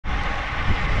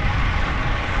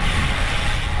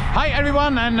Hi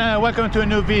everyone, and welcome to a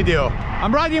new video.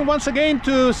 I'm riding once again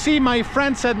to see my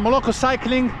friends at Moloko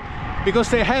Cycling because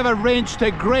they have arranged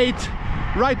a great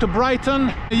ride to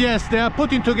Brighton. Yes, they are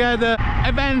putting together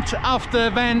event after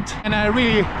event, and I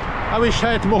wish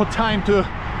I had more time to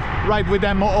ride with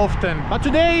them more often. But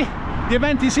today the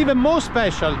event is even more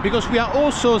special because we are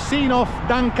also seeing off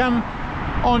Duncan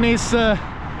on his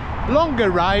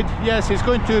longer ride. Yes, he's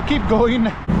going to keep going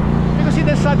because he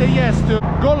decided, yes, to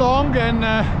go long and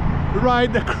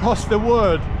ride across the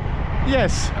world.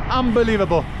 Yes,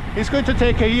 unbelievable. He's going to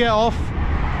take a year off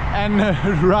and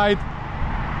ride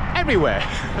everywhere.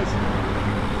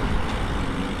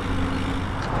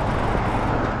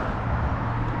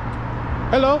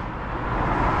 Hello,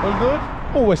 all good?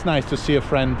 Always nice to see a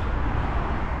friend.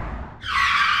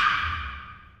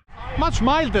 Much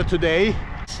milder today,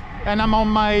 and I'm on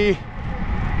my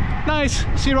nice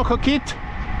Sirocco kit,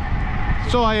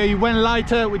 so I went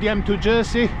lighter with the M2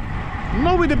 jersey.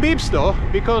 Not with the bibs though,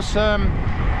 because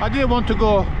I didn't want to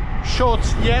go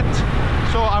shorts yet,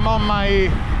 so I'm on my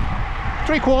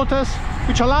 3/4,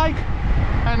 which I like,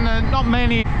 and not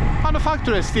many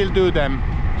manufacturers still do them,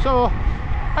 so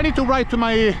I need to write to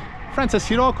my friends at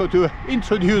Sirocco to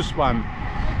introduce one.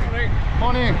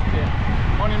 Morning.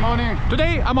 Morning.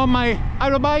 Today I'm on my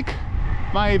aero bike,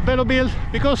 my velo build,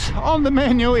 because on the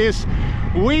menu is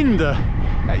wind.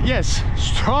 Yes,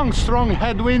 strong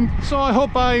headwind, so I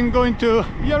hope I'm going to,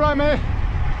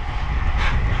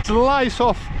 slice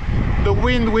off the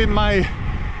wind with my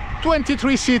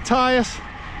 23C tires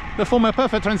that form a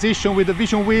perfect transition with the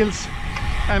Vision wheels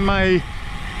and my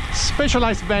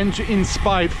Specialized bench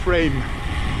inspired frame.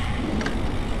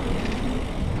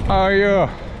 How are you?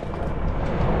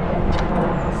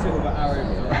 Silver arrow.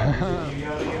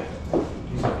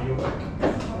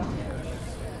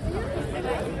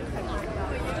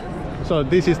 So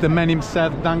this is the man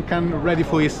himself, Duncan, ready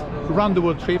for his round the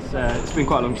world trip. It's been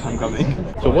quite a long time coming.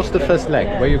 So what's the first leg?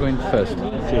 Where are you going first?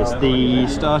 Cheers. The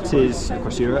start is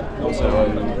across Europe, so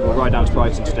we'll ride down to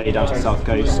Brighton today, down to the south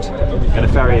coast, get a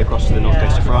ferry across to the north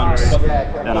coast of France,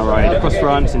 then I'll ride across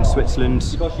France into Switzerland,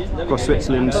 across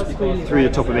Switzerland, through the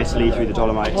top of Italy, through the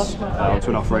Dolomites, onto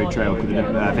an off-road trail called the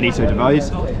Federico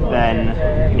Divide,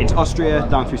 then into Austria,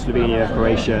 down through Slovenia,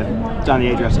 Croatia, down the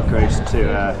Adriatic coast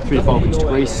to through the Balkans to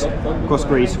Greece,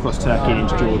 across Turkey and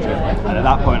into Georgia, and at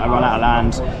that point I run out of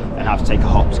land and have to take a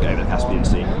hop to go over the Caspian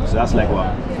Sea. So that's leg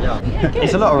one.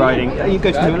 It's a lot of riding. You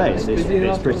go to the Himalayas,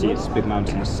 it's pretty, it's big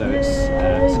mountains, so it's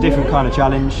a different kind of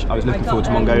challenge. I was looking forward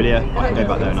to Mongolia. I can go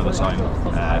back there another time.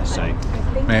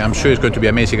 I'm sure it's going to be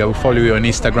amazing. I will follow you on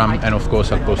Instagram, and of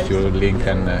course I'll post your link.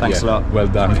 And thanks a lot. Well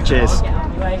done. Cheers.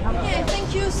 Yeah,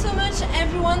 thank you so much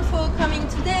everyone for coming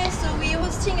today. So we're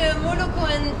hosting a Moloko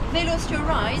and Velocio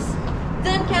Rise.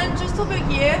 Duncan, just over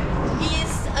here,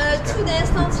 is today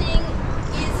starting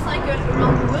his cycle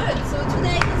around the world. So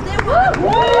today is day one.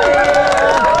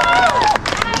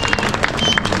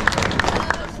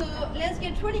 So let's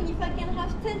get rolling. If I can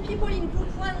have 10 people in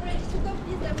group one ready to go,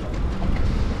 please.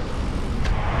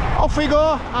 Off we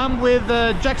go. I'm with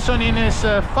Jackson in his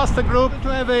faster group to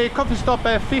have a coffee stop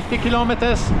at 50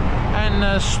 kilometers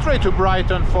and straight to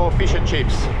Brighton for fish and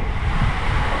chips.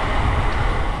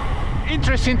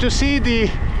 Interesting to see the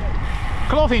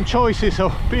clothing choices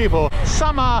of people.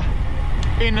 Some are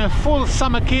in a full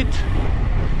summer kit.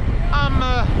 I'm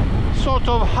sort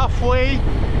of halfway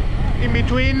in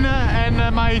between,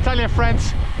 and my Italian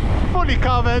friends fully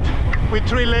covered with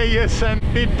 3 layers and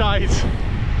bib ties.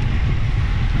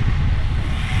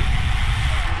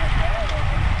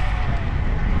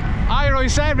 Aero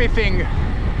is everything,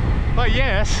 but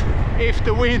yes, if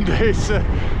the wind is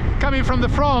coming from the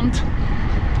front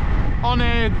on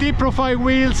a deep profile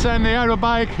wheels and the aero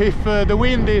bike, if the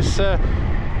wind is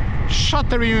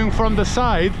shattering from the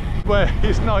side, well,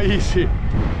 it's not easy.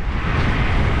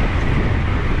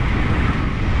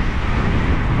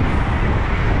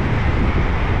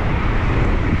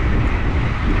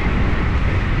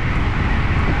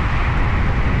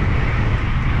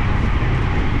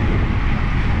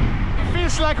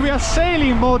 Like we are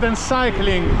sailing more than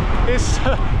cycling. It's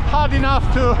hard enough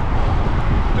to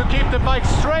keep the bike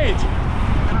straight.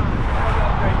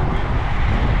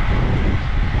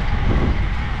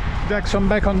 Jackson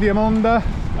back on Diamonda.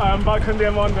 I'm back on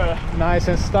Diamonda. Nice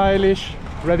and stylish,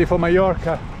 ready for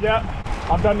Mallorca. Yeah,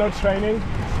 I've done no training.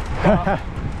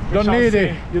 Don't need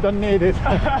it. You don't need it.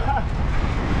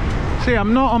 See,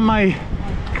 I'm not on my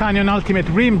Canyon Ultimate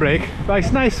rim brake, but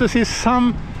it's nice to see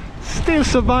some still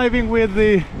surviving with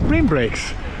the rim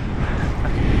brakes,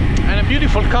 and a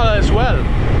beautiful color as well.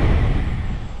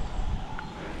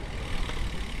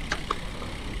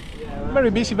 very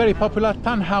busy, very popular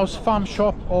Tannhaus Farm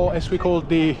Shop, or as we call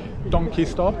the donkey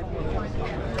store.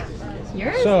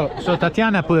 So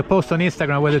Tatiana put a post on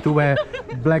Instagram whether to wear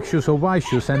black shoes or white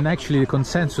shoes, and actually the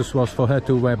consensus was for her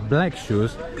to wear black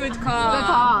shoes. Good call. Good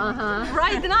call.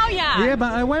 Right now, yeah. Yeah,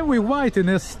 but I went with white and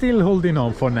they're still holding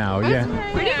on for now. That's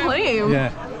pretty clean.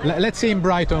 Yeah. Let's see in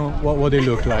Brighton what they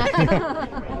look like.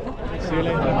 See you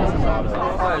later.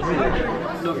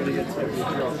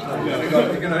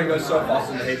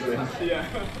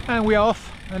 And we're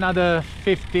off another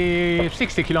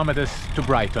 50-60 kilometers to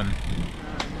Brighton.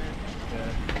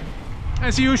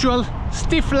 As usual,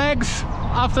 stiff legs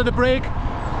after the break.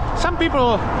 Some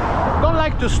people don't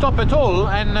like to stop at all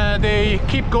and they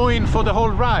keep going for the whole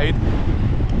ride.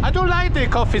 I don't like the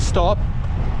coffee stop.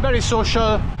 Very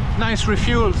social, nice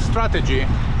refuel strategy.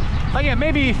 But yeah,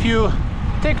 maybe if you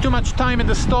take too much time in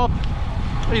the stop,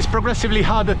 it's progressively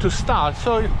harder to start.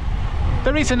 So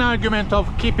there is an argument of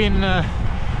keeping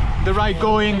the ride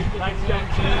going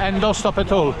and don't stop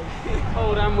at all.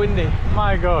 Cold and windy.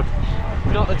 My God.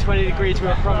 Not the 20 degrees we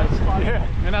were promised. Yeah.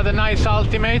 Another nice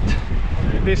ultimate,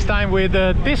 this time with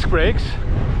disc brakes.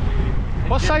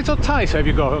 What size of tyres have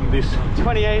you got on this?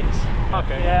 28s.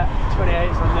 Okay. Yeah,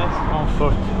 28s on this. On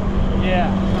foot.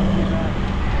 Yeah.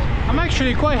 I'm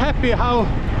actually quite happy how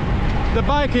the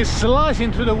bike is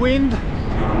slicing through the wind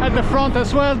at the front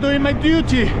as well, doing my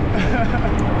duty.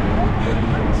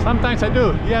 Sometimes I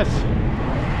do, yes.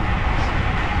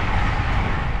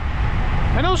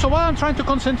 And also what I'm trying to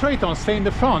concentrate on, stay in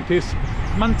the front, is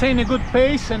maintain a good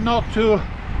pace and not to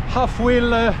half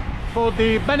wheel for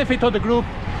the benefit of the group.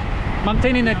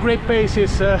 Maintaining a great pace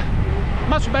is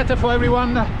much better for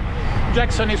everyone.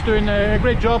 Jackson is doing a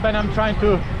great job and I'm trying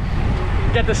to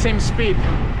get the same speed.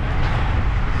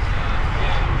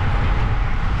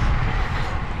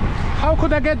 How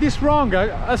could I get this wrong?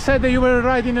 I said that you were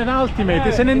riding an ultimate. Yeah,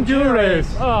 it's an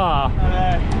endurance. Oh,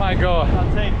 my God.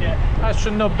 I'll take it. I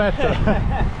should know better.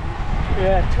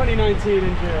 Yeah, 2019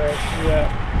 endurance. Yeah.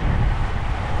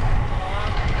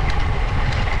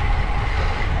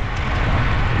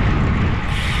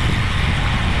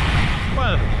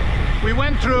 Well, we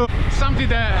went through something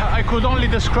that I could only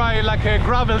describe like a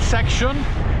gravel section,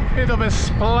 a bit of a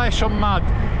splash of mud.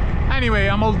 Anyway,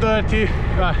 I'm all dirty.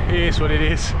 It is what it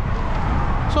is.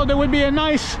 So there will be a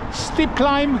nice steep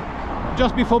climb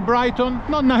just before Brighton.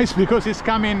 Not nice because it's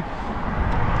coming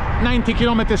 90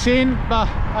 kilometers in, but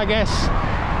I guess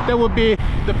there will be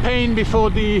the pain before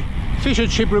the fish and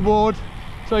chip reward.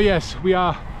 So yes, we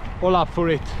are all up for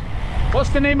it.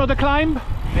 What's the name of the climb?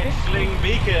 Michelin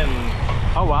Beacon.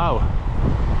 Oh wow,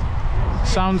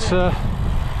 sounds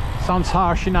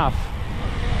harsh enough.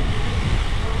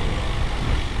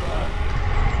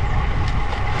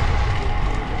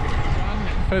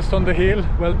 First on the hill,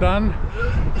 well done.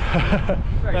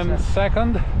 Then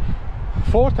second,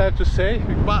 fourth I have to say,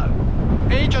 but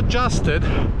age adjusted.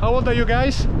 How old are you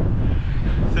guys?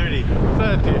 30.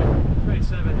 30.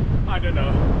 27. I don't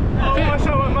know. Oh, what's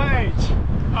up with my age?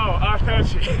 Oh,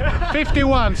 30.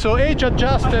 51, so age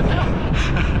adjusted.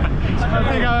 I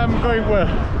think I'm going well.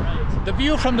 The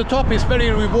view from the top is very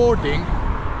rewarding.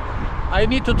 I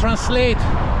need to translate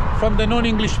from the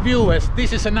non-English viewers.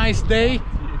 This is a nice day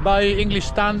by English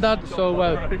standard, so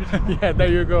well, yeah,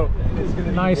 there you go.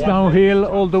 Nice downhill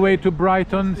all the way to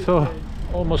Brighton, so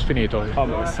almost finito.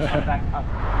 Almost.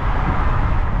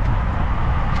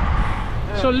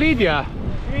 So Lydia,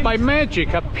 by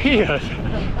magic, appeared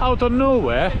out of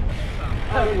nowhere.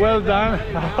 Well done.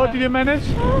 How did you manage?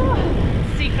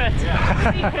 Secret.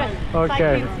 Secret.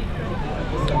 Okay.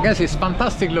 I guess it's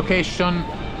fantastic location.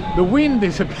 The wind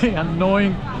is a bit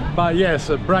annoying, but yes,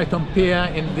 Brighton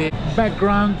Pier in the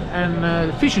background,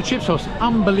 and fish and chips was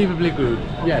unbelievably good.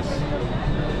 Yes,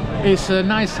 it's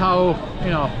nice how, you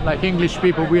know, like English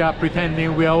people, we are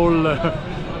pretending we are all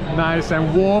nice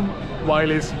and warm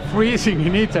while it's freezing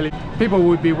in Italy. People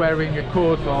would be wearing a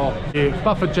coat or a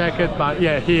puffer jacket, but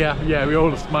yeah, here, yeah, we're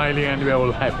all smiling and we're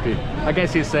all happy. I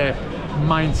guess it's a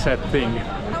mindset thing.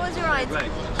 How was your ride?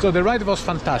 So the ride was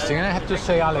fantastic, and I have to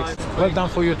say, Alex, well done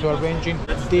for you to arranging.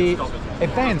 The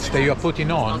events that you are putting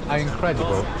on are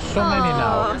incredible. So many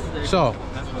now. So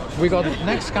we got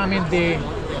next coming the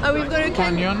We've got a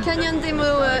canyon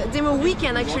demo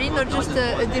weekend, actually, not just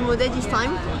a demo day this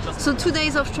time. So 2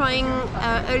 days of trying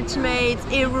Ultimate,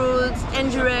 A-Road,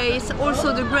 Endurance,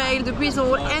 also the Grail, the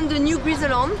Grizzle, and the new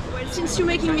Grizzle on. Since you're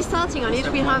making me starting on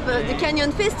it, we have the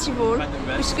Canyon Festival,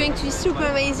 which is going to be super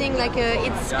amazing. Like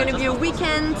it's going to be a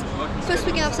weekend, first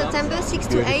weekend of September, 6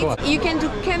 to 8. You can do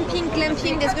camping,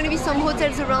 glamping. There's going to be some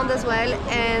hotels around as well,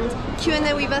 and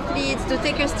Q&A with athletes. The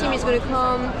Takers team is going to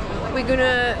come.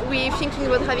 we're thinking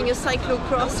about having a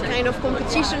cyclocross kind of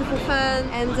competition for fun,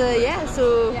 and yeah,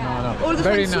 so all the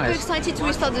Very fans super nice. excited to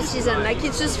restart the season. Like,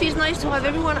 it just feels nice to have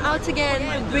everyone out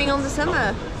again, bring on the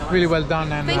summer. Really well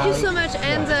done, and Thank you so much.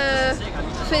 And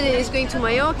Fede is going to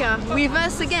Mallorca with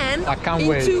us again I can't in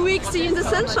wait. 2 weeks in the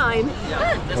sunshine.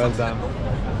 well done.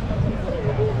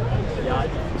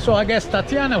 So I guess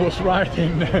Tatiana was right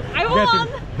in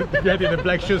getting the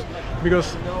black shoes,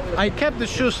 because I kept the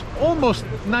shoes almost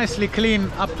nicely clean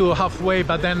up to halfway,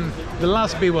 but then the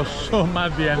last bit was so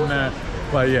muddy, and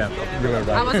well, yeah, you were right.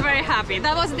 I was very happy.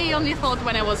 That was the only thought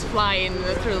when I was flying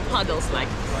through puddles, like,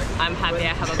 I'm happy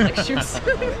I have a black shoes.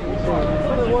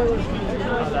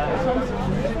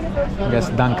 I guess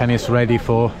Duncan is ready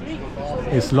for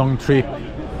his long trip,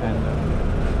 and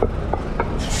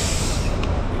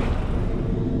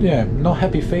yeah, no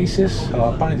happy faces.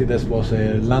 Apparently there was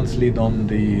a landslide on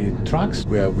the tracks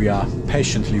where we are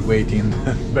patiently waiting,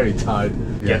 very tired.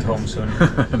 Get home soon.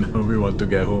 No, we want to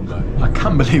get home. I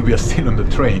can't believe we are still on the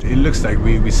train. It looks like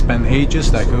we spent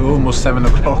ages, like almost 7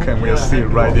 o'clock, and we are still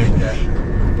riding.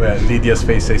 Where Lydia's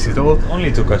face says it all.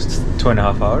 Only took us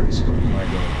 2.5 hours. Oh my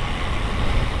God.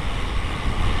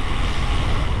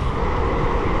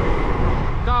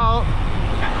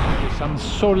 I'm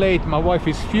so late, my wife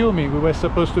is fuming. We were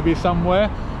supposed to be somewhere.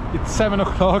 It's 7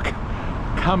 o'clock.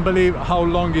 Can't believe how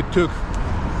long it took.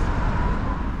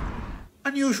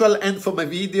 Unusual end for my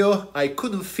video. I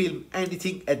couldn't film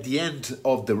anything at the end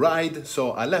of the ride,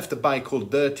 so I left the bike all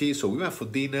dirty, so we went for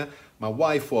dinner. My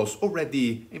wife was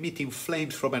already emitting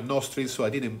flames from her nostrils, so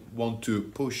I didn't want to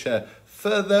push her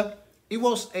further. It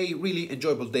was a really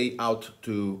enjoyable day out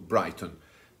to Brighton.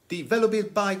 The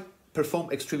Velobuild bike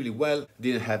performed extremely well,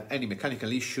 didn't have any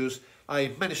mechanical issues.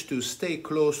 I managed to stay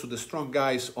close to the strong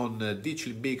guys on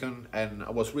Ditchling Beacon, and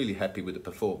I was really happy with the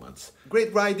performance.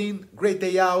 Great riding, great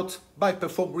day out, bike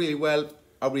performed really well.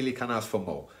 I really can't ask for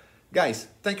more. Guys,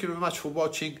 thank you very much for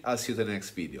watching. I'll see you in the next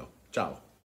video. Ciao.